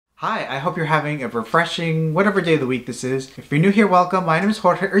Hi, I hope you're having a refreshing whatever day of the week this is. If you're new here, welcome. My name is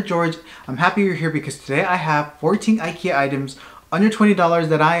Jorge or George. I'm happy you're here because today I have 14 IKEA items under $20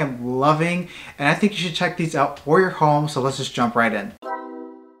 that I am loving, and I think you should check these out for your home, so let's just jump right in.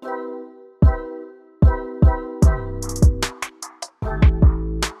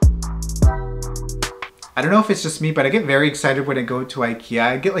 I don't know if it's just me, but I get very excited when I go to IKEA.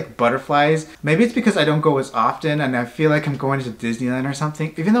 I get like butterflies. Maybe it's because I don't go as often and I feel like I'm going to Disneyland or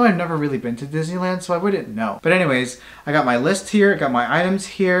something, even though I've never really been to Disneyland, so I wouldn't know. But anyways, I got my list here, I got my items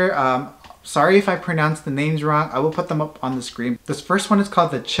here. Sorry if I pronounce the names wrong. I will put them up on the screen. This first one is called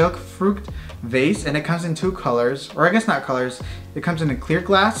the Chilk Fruit Vase, and it comes in two colors, or I guess not colors. It comes in a clear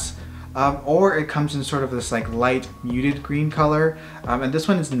glass, or it comes in sort of this like light muted green color, and this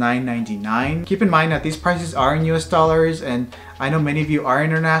one is $9.99. Keep in mind that these prices are in US dollars, and I know many of you are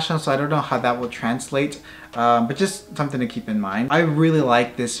international, so I don't know how that will translate, but just something to keep in mind. I really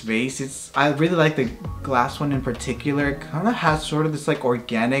like this vase. I really like the glass one in particular. It kind of has sort of this like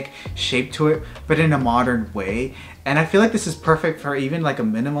organic shape to it, but in a modern way. And I feel like this is perfect for even like a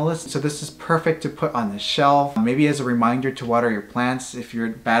minimalist. So this is perfect to put on the shelf, maybe as a reminder to water your plants if you're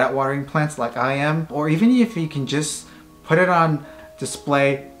bad at watering plants like I am, or even if you can just put it on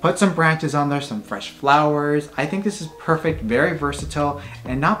display, put some branches on there, some fresh flowers. I think this is perfect, very versatile,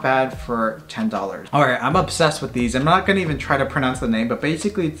 and not bad for $10. All right, I'm obsessed with these. I'm not gonna even try to pronounce the name, but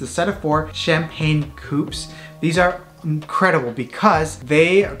basically it's a set of 4 champagne coupes. These are incredible because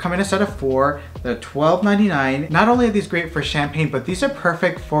they come in a set of 4. They're $12.99. Not only are these great for champagne, but these are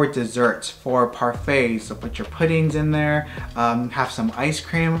perfect for desserts, for parfaits. So put your puddings in there, have some ice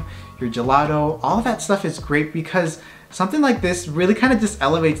cream, your gelato. All of that stuff is great because something like this really kind of just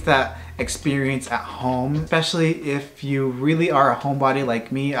elevates that experience at home, especially if you really are a homebody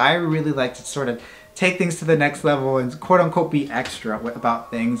like me. I really like to sort of take things to the next level and quote unquote be extra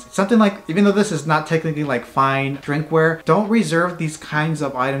about things. Something like, even though this is not technically like fine drinkware, don't reserve these kinds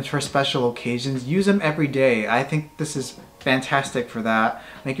of items for special occasions. Use them every day. I think this is fantastic for that.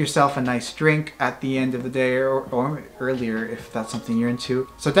 Make yourself a nice drink at the end of the day or earlier if that's something you're into.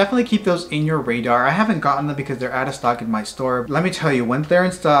 So definitely keep those in your radar. I haven't gotten them because they're out of stock in my store. Let me tell you, when they're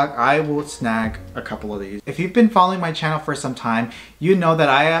in stock, I will snag a couple of these. If you've been following my channel for some time, you know that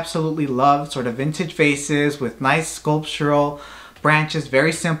I absolutely love sort of vintage vases with nice sculptural branches,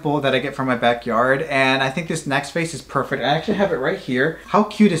 very simple, that I get from my backyard, and I think this next vase is perfect. I actually have it right here. How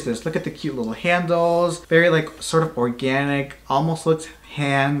cute is this? Look at the cute little handles, very like sort of organic, almost looks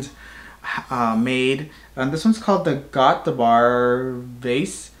hand made. And this one's called the Decor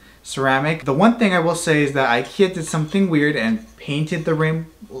vase, ceramic. The one thing I will say is that IKEA did something weird and painted the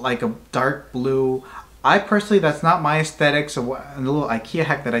rim like a dark blue. I personally, that's not my aesthetic, so a little IKEA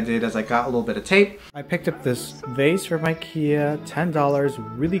hack that I did is I got a little bit of tape. I picked up this vase from IKEA,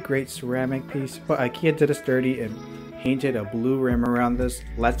 $10, really great ceramic piece, but IKEA did us dirty and painted a blue rim around this.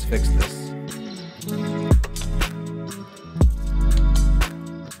 Let's fix this.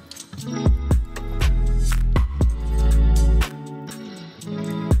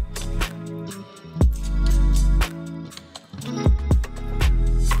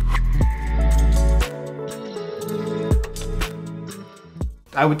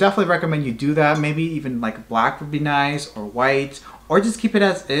 I would definitely recommend you do that. Maybe even like black would be nice, or white, or just keep it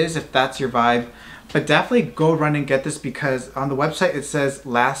as is if that's your vibe. But definitely go run and get this because on the website it says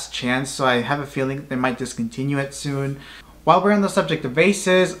last chance, so I have a feeling they might discontinue it soon. While we're on the subject of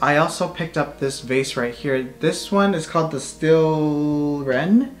vases, I also picked up this vase right here. This one is called the Still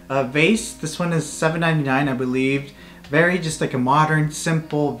Wren vase. This one is $7.99, I believe. Very just like a modern,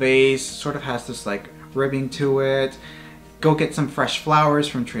 simple vase. Sort of has this like ribbing to it. Go get some fresh flowers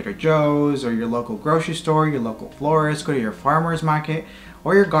from Trader Joe's or your local grocery store, your local florist, go to your farmer's market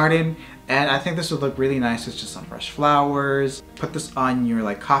or your garden, and I think this would look really nice with just some fresh flowers. Put this on your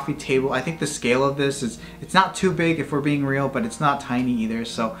like coffee table. I think the scale of this is, it's not too big if we're being real, but it's not tiny either,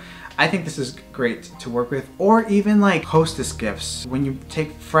 so I think this is great to work with. Or even like hostess gifts. When you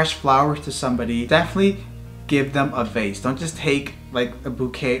take fresh flowers to somebody, definitely give them a vase. Don't just take like a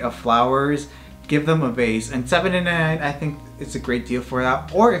bouquet of flowers. Give them a vase, and $7.99 I think it's a great deal for that.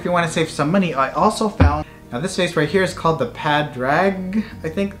 Or if you want to save some money, I also found, now this vase right here is called the Pad Drag, I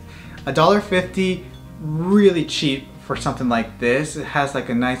think, $1.50, really cheap for something like this. It has like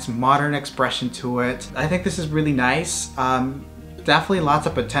a nice modern expression to it. I think this is really nice. Definitely lots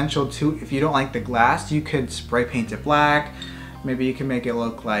of potential too. If you don't like the glass, you could spray paint it black. Maybe you can make it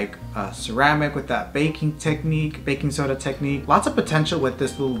look like ceramic with that baking soda technique. Lots of potential with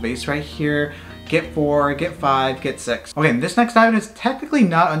this little vase right here. Get 4, get 5, get 6. Okay, and this next item is technically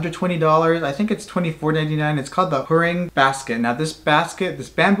not under $20. I think it's $24.99. It's called the Huring basket. Now this basket, this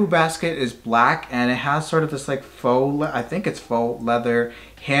bamboo basket is black and it has sort of this like faux, I think it's faux leather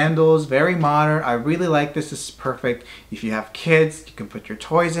handles, very modern. I really like this. This is perfect if you have kids. You can put your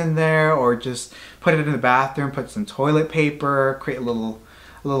toys in there or just put it in the bathroom, put some toilet paper, create a little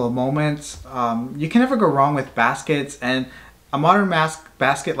moments. You can never go wrong with baskets, and a modern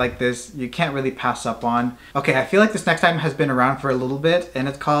basket like this you can't really pass up on. Okay, I feel like this next item has been around for a little bit and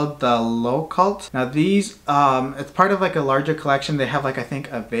it's called the Low Cult. Now these, it's part of like a larger collection. They have like I think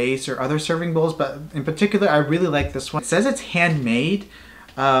a vase or other serving bowls, but in particular I really like this one. It says it's handmade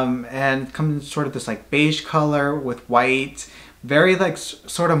and comes in sort of this like beige color with white. Very like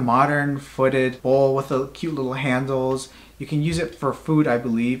sort of modern footed bowl with the cute little handles. You can use it for food, I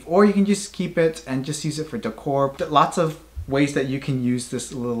believe, or you can just keep it and just use it for decor. Lots of ways that you can use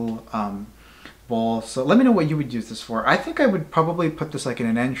this little bowl. So let me know what you would use this for. I think I would probably put this like in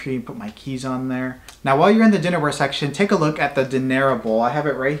an entry, put my keys on there. Now while you're in the dinnerware section, take a look at the dinero bowl. I have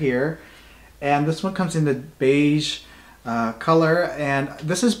it right here. And this one comes in the beige color. And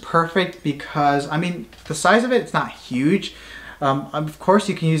this is perfect because, I mean, the size of it, it's not huge. Of course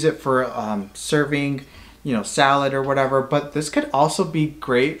you can use it for serving, you know, salad or whatever, but this could also be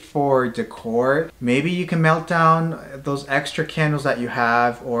great for decor. Maybe you can melt down those extra candles that you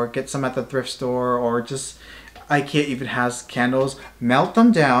have or get some at the thrift store, or just IKEA even has candles. Melt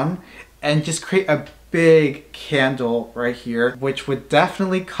them down and just create a big candle right here, which would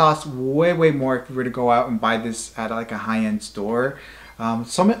definitely cost way more if you were to go out and buy this at like a high-end store.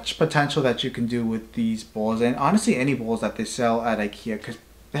 So much potential that you can do with these bowls, and honestly any bowls that they sell at IKEA, because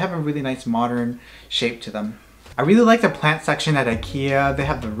they have a really nice modern shape to them. I really like the plant section at IKEA. They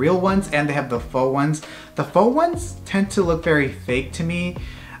have the real ones and they have the faux ones. The faux ones tend to look very fake to me,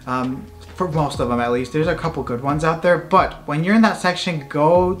 for most of them at least. There's a couple good ones out there, but when you're in that section,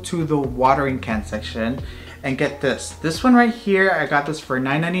 go to the watering can section and get this. This one right here, I got this for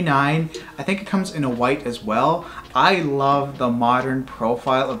 $9.99. I think it comes in a white as well. I love the modern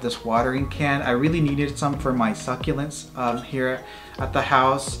profile of this watering can. I really needed some for my succulents here at the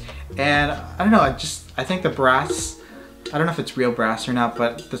house. And I don't know, I think the brass, I don't know if it's real brass or not,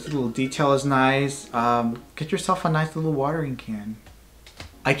 but this little detail is nice. Get yourself a nice little watering can.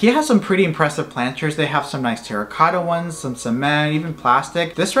 IKEA has some pretty impressive planters. They have some nice terracotta ones, some cement, even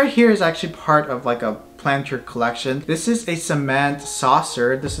plastic. This right here is actually part of like a planter collection. This is a cement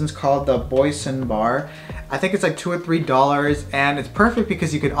saucer. This one's called the Boysen bar. I think it's like $2 or $3, and it's perfect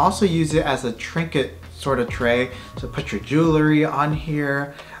because you can also use it as a trinket sort of tray. So put your jewelry on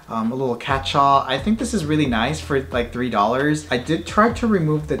here, a little catch-all. I think this is really nice for like $3. I did try to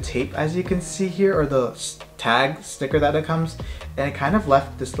remove the tape, as you can see here, or the tag sticker that it comes, and it kind of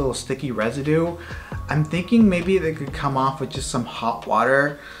left this little sticky residue. I'm thinking maybe they could come off with just some hot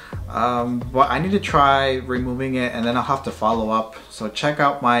water, but I need to try removing it and then I'll have to follow up. So check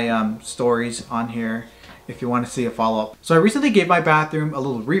out my stories on here if you want to see a follow-up. So I recently gave my bathroom a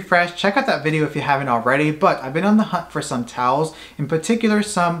little refresh. Check out that video if you haven't already, but I've been on the hunt for some towels, in particular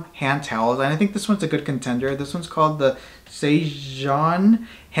some hand towels, and I think this one's a good contender. This one's called the Sejan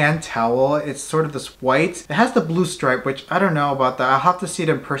hand towel. It's sort of this white. It has the blue stripe, which I don't know about that. I'll have to see it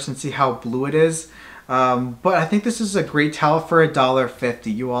in person, see how blue it is. But I think this is a great towel for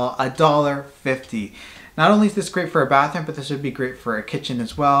 $1.50, you all, $1.50. Not only is this great for a bathroom, but this would be great for a kitchen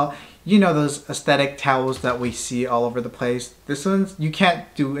as well. You know those aesthetic towels that we see all over the place. This one's, you can't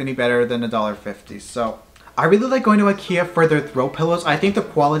do any better than $1.50. So I really like going to IKEA for their throw pillows. I think the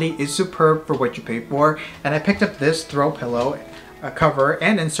quality is superb for what you pay for. And I picked up this throw pillow cover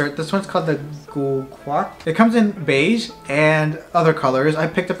and insert. This one's called the Gulquak. It comes in beige and other colors. I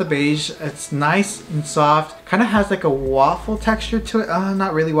picked up the beige. It's nice and soft. Kind of has like a waffle texture to it.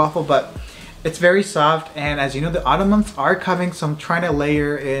 Not really waffle, but it's very soft. And as you know, the autumn months are coming, so I'm trying to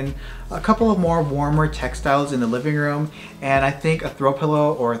layer in a couple of more warmer textiles in the living room, and I think a throw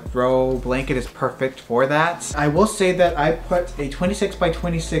pillow or a throw blanket is perfect for that. I will say that I put a 26 by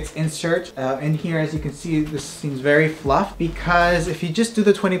 26 insert in here. As you can see, this seems very fluff, because if you just do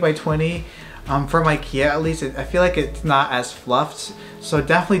the 20 by 20 from IKEA, at least I feel like it's not as fluffed. So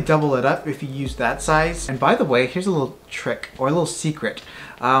definitely double it up if you use that size. And by the way, here's a little trick or a little secret.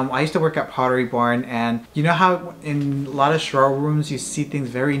 I used to work at Pottery Barn, and you know how in a lot of showrooms you see things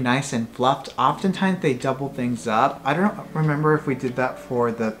very nice and fluffed? Oftentimes they double things up. I don't remember if we did that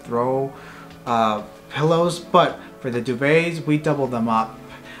for the throw pillows, but for the duvets, we double them up.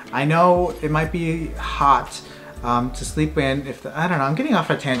 I know it might be hot to sleep in if I don't know, I'm getting off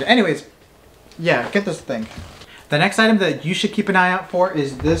a tangent. Anyways, yeah, get this thing. The next item that you should keep an eye out for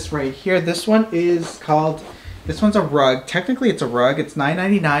is this right here. This one's a rug. Technically it's a rug. It's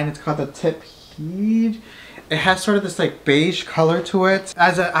 $9.99. It's called the Tipheed. It has sort of this like beige color to it.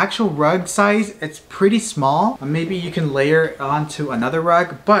 As an actual rug size, it's pretty small. Maybe you can layer it onto another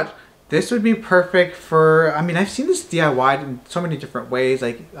rug, but this would be perfect for, I mean, I've seen this DIY'd in so many different ways.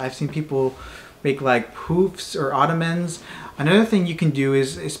 Like I've seen people make like poofs or ottomans. Another thing you can do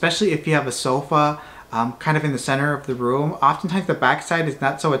is, especially if you have a sofa kind of in the center of the room, oftentimes the back side is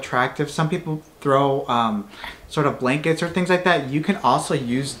not so attractive. Some people throw sort of blankets or things like that. You can also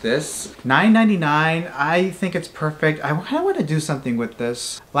use this. $9.99, I think it's perfect. I kind of want to do something with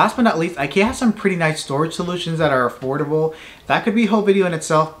this. Last but not least, IKEA has some pretty nice storage solutions that are affordable. That could be a whole video in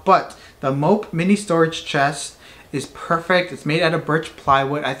itself, but the Mope mini storage chest is perfect. It's made out of birch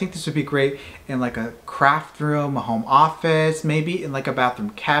plywood. I think this would be great in like a craft room, a home office, maybe in like a bathroom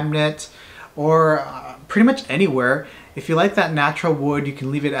cabinet, or pretty much anywhere. If you like that natural wood, you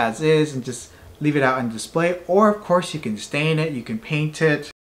can leave it as is and just leave it out on display, or of course you can stain it, you can paint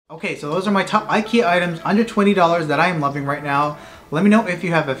it. Okay, so those are my top IKEA items under $20 that I am loving right now. Let me know if you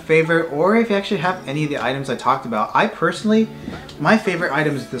have a favorite or if you actually have any of the items I talked about. I personally, my favorite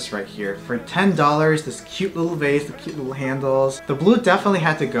item is this right here. For $10, this cute little vase, the cute little handles. The blue definitely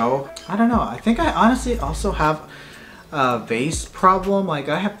had to go. I don't know, I think I honestly also have a vase problem. Like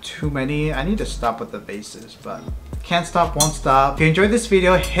I have too many. I need to stop with the vases, but can't stop, won't stop. If you enjoyed this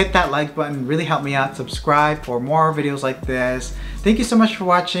video, hit that like button, really help me out. Subscribe for more videos like this. Thank you so much for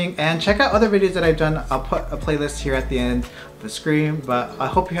watching, and check out other videos that I've done. I'll put a playlist here at the end of the screen, but I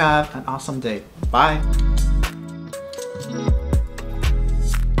hope you have an awesome day. Bye.